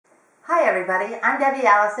Hi everybody, I'm Debbie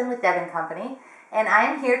Allison with Deb & Company, and I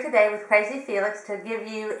am here today with Crazy Felix to give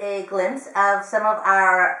you a glimpse of some of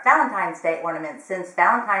our Valentine's Day ornaments, since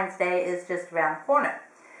Valentine's Day is just around the corner.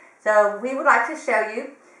 So we would like to show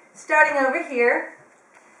you, starting over here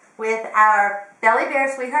with our Belly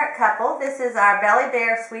Bear Sweetheart couple. This is our Belly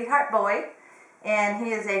Bear Sweetheart boy, and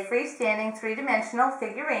he is a freestanding three-dimensional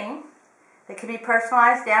figurine that can be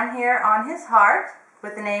personalized down here on his heart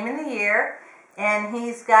with the name and the year. And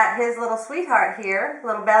he's got his little sweetheart here,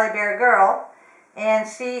 little belly bear girl, and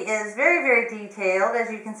she is very, very detailed, as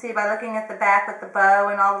you can see by looking at the back with the bow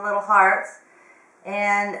and all the little hearts.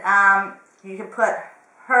 And you can put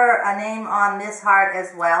a name on this heart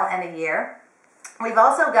as well, and a year. We've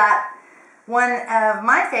also got one of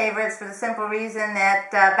my favorites, for the simple reason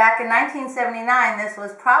that back in 1979, this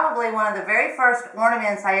was probably one of the very first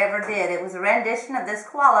ornaments I ever did. It was a rendition of this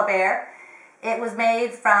koala bear. It was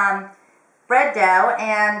made from bread dough,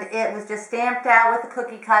 and it was just stamped out with a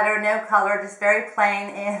cookie cutter, no color, just very plain,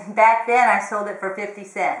 and back then I sold it for 50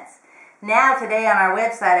 cents. Now today on our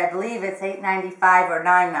website I believe it's $8.95 or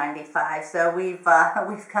 $9.95, so we've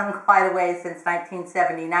come quite a way since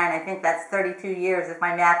 1979. I think that's 32 years if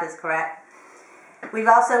my math is correct. We've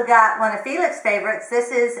also got one of Felix's favorites.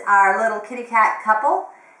 This is our little kitty cat couple,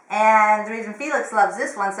 and the reason Felix loves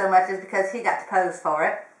this one so much is because he got to pose for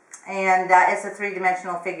it. And it's a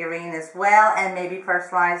three-dimensional figurine as well, and maybe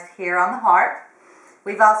personalized here on the heart.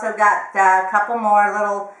 We've also got a couple more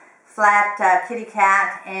little flat kitty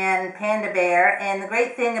cat and panda bear, and the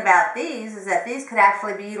great thing about these is that these could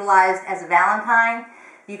actually be utilized as a Valentine.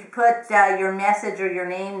 You could put your message or your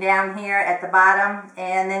name down here at the bottom,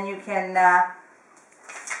 and then you can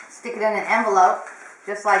stick it in an envelope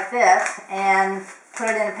just like this and put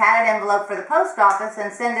it in a padded envelope for the post office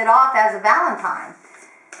and send it off as a Valentine.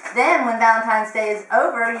 Then, when Valentine's Day is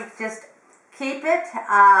over, you just keep it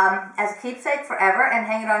as a keepsake forever and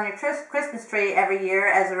hang it on your Christmas tree every year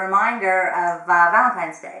as a reminder of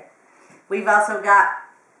Valentine's Day. We've also got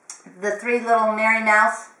the three little Merry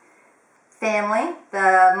Mouse family,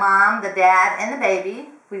 the mom, the dad, and the baby.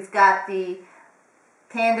 We've got the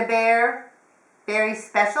panda bear, very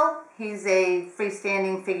special. He's a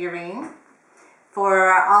freestanding figurine.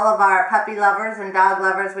 For all of our puppy lovers and dog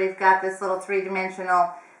lovers, we've got this little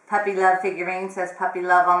three-dimensional puppy love figurine. Says puppy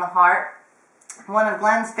love on the heart. One of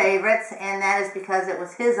Glenn's favorites, and that is because it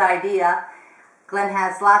was his idea. Glenn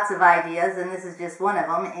has lots of ideas, and this is just one of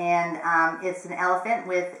them. And it's an elephant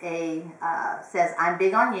with a, says I'm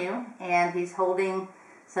big on you, and he's holding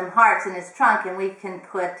some hearts in his trunk, and we can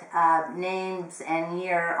put names and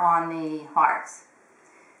year on the hearts.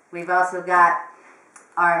 We've also got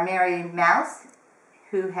our Merry Mouse,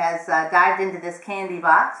 who has dived into this candy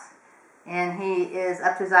box, and he is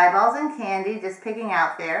up to his eyeballs in candy, just picking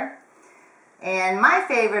out there. And my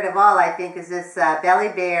favorite of all, I think, is this belly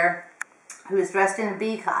bear who is dressed in a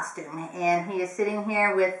bee costume, and he is sitting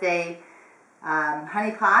here with a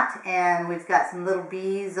honey pot, and we've got some little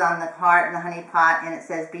bees on the heart and the honey pot, and it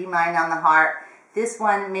says be mine on the heart. This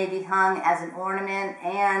one may be hung as an ornament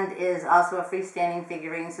and is also a freestanding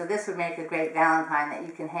figurine, so this would make a great Valentine that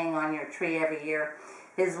you can hang on your tree every year.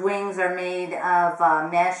 His wings are made of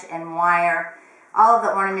mesh and wire. All of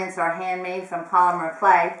the ornaments are handmade from polymer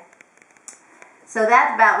clay. So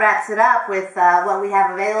that about wraps it up with what we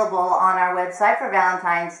have available on our website for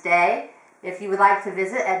Valentine's Day. If you would like to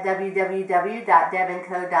visit at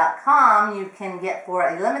www.debandco.com, you can get, for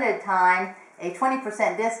a limited time, a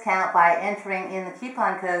 20% discount by entering in the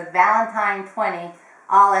coupon code Valentine20,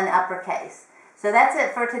 all in uppercase. So that's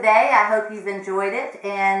it for today. I hope you've enjoyed it,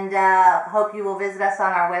 and hope you will visit us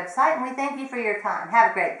on our website, and we thank you for your time. Have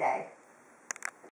a great day.